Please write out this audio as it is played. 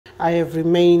I have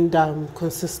remained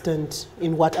consistent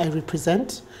in what I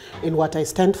represent, in what I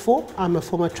stand for. I'm a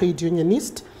former trade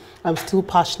unionist. I'm still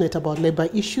passionate about labor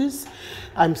issues.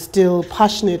 I'm still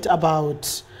passionate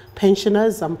about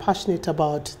pensioners. I'm passionate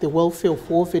about the welfare of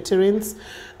war veterans,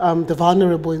 the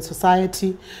vulnerable in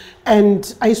society.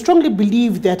 And I strongly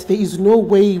believe that there is no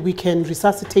way we can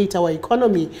resuscitate our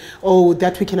economy or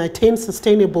that we can attain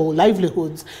sustainable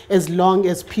livelihoods as long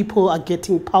as people are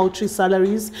getting paltry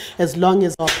salaries, as long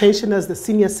as our pensioners, the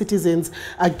senior citizens,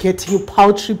 are getting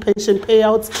paltry pension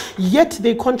payouts, yet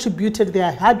they contributed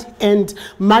their hard-earned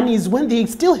monies when they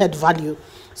still had value.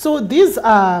 So these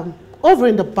are over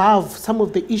and above some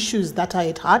of the issues that are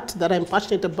at heart, that I'm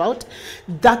passionate about,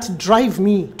 that drive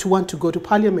me to want to go to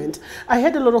Parliament. I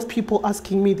had a lot of people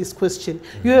asking me this question.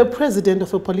 You're a president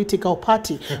of a political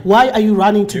party. Why are you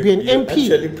running to be an MP?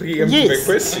 Actually preempted my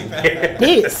question.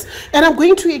 Yes. And I'm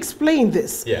going to explain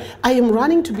this. Yeah. I am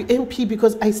running to be MP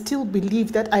because I still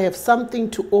believe that I have something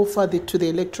to offer to the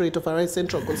electorate of Harare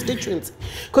Central constituency.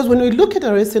 Because when we look at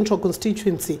Harare Central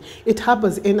constituency, it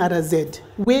harbors NRZ,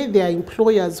 where there are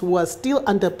employers who are still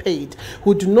underpaid,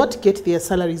 who do not get their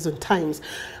salaries on time,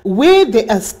 where they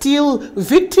are still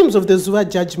victims of the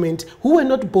Zua judgment, who were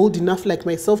not bold enough like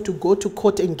myself to go to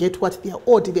court and get what they are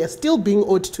owed. They are still being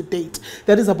owed to date.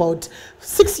 That is about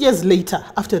 6 years later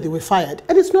after they were fired.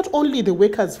 And it's not only the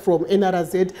workers from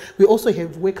NRZ, we also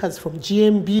have workers from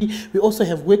GMB, we also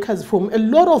have workers from a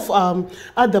lot of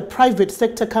other private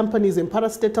sector companies and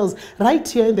parastatals right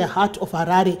here in the heart of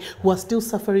Harare who are still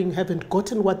suffering, haven't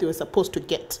gotten what they were supposed to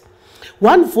get.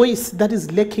 One voice that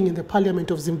is lacking in the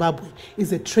Parliament of Zimbabwe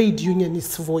is a trade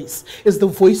unionist voice, is the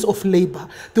voice of labor,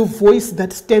 the voice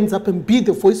that stands up and be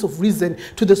the voice of reason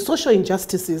to the social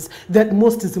injustices that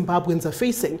most Zimbabweans are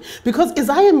facing. Because as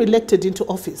I am elected into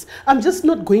office, I'm just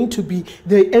not going to be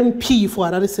the MP for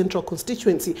Harare Central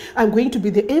constituency. I'm going to be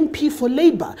the MP for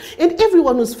labor. And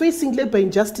everyone who's facing labor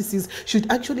injustices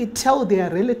should actually tell their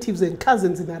relatives and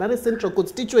cousins in Harare Central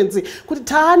constituency, kuti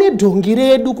taane dongi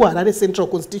redu ku Harare Central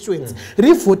constituency.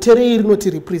 Because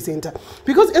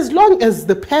as long as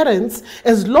the parents,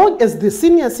 as long as the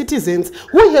senior citizens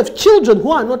who have children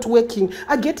who are not working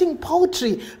are getting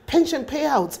paltry pension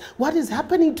payouts, what is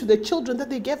happening to the children that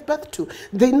they gave birth to?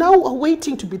 They now are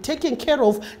waiting to be taken care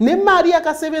of. That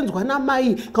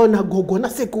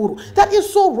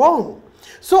is so wrong.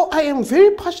 So I am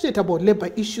very passionate about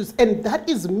labor issues, and that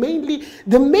is mainly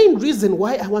the main reason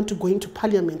why I want to go into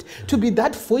Parliament, to be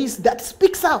that voice that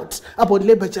speaks out about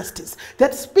labor justice,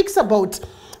 that speaks about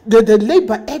the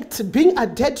Labour Act being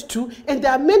adhered to, and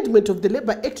the amendment of the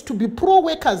Labour Act to be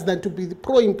pro-workers than to be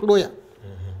pro-employer.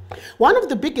 One of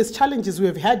the biggest challenges we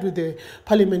have had with the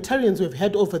parliamentarians we have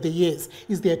had over the years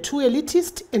is they are too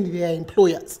elitist and they are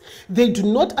employers. They do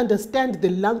not understand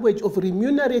the language of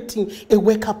remunerating a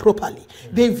worker properly.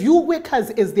 They view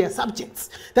workers as their subjects,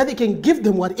 that they can give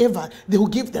them whatever they will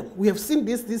give them. We have seen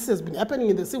this has been happening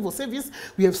in the civil service,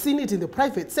 we have seen it in the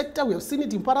private sector, we have seen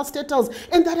it in parastatals,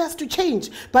 and that has to change.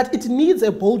 But it needs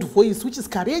a bold voice which is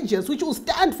courageous, which will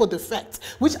stand for the facts,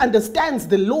 which understands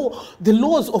the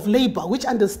laws of labor, which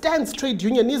understands trade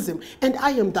unionism, and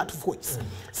I am that voice.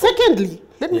 Secondly,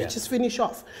 let me just finish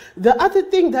off. The other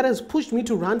thing that has pushed me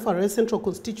to run for Harare Central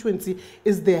constituency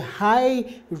is the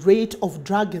high rate of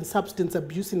drug and substance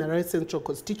abuse in Harare Central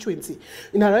constituency.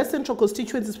 In Harare Central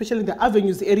constituency, especially in the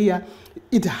avenues area,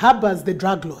 it harbors the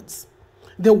drug lords,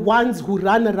 the ones who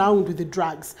run around with the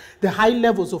drugs, the high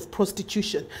levels of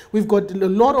prostitution. We've got a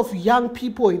lot of young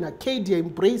people in Arcadia, in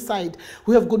Brayside,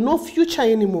 who have got no future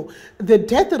anymore. The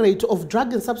death rate of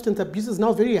drug and substance abuse is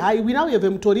now very high. We now have a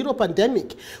Mtoriro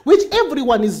pandemic, which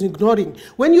everyone is ignoring.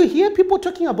 When you hear people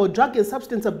talking about drug and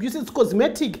substance abuse, it's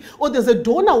cosmetic, or there's a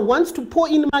donor who wants to pour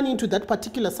in money into that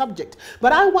particular subject.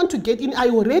 But I want to get in, I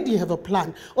already have a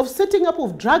plan of setting up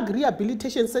of drug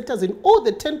rehabilitation centers in all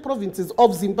the 10 provinces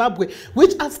of Zimbabwe,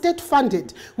 which are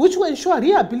state-funded, which will ensure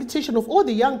rehabilitation of all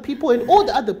the young people and all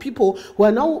the other people who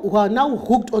are now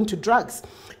hooked onto drugs.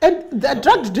 And the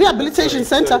drug rehabilitation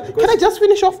center, can I just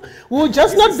finish off? Will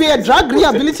just not be a drug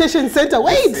rehabilitation center.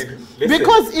 Wait,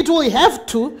 because it will have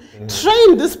to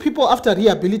train these people after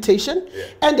rehabilitation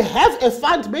and have a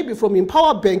fund maybe from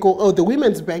Empower Bank or the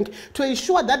Women's Bank to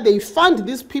ensure that they fund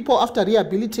these people after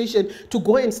rehabilitation to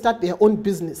go and start their own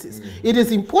businesses. It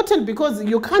is important because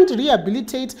you can't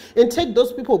rehabilitate and take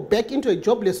those people back into a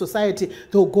jobless society.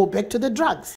 They'll go back to the drugs.